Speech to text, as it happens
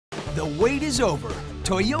The wait is over.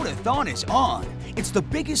 Toyotathon is on. It's the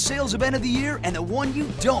biggest sales event of the year and the one you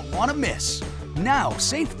don't want to miss. Now,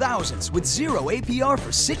 save thousands with 0 APR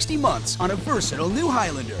for 60 months on a versatile new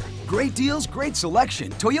Highlander. Great deals, great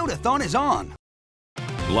selection. Toyotathon is on.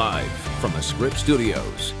 Live from the Scripps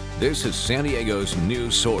Studios, this is San Diego's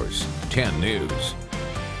news source, 10 News.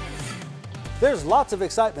 There's lots of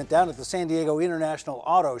excitement down at the San Diego International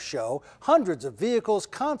Auto Show. Hundreds of vehicles,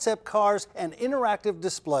 concept cars, and interactive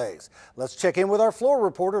displays. Let's check in with our floor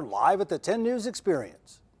reporter live at the 10 News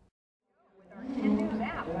Experience.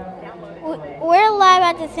 We're live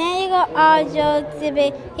at the San Diego Auto Show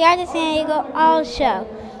exhibit here at the San Diego Auto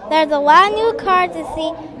Show. There's a lot of new cars to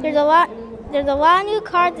see. There's a lot of new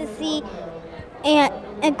cars to see, and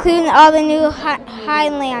including all the new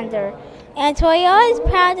Highlander. And Toyota is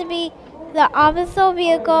proud to be the official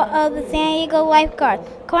vehicle of the San Diego Lifeguards.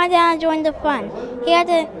 Come on down and join the fun. Here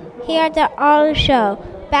at the Auto Show.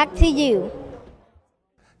 Back to you.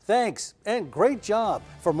 Thanks, and great job.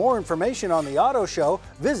 For more information on the auto show,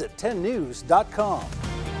 visit 10news.com.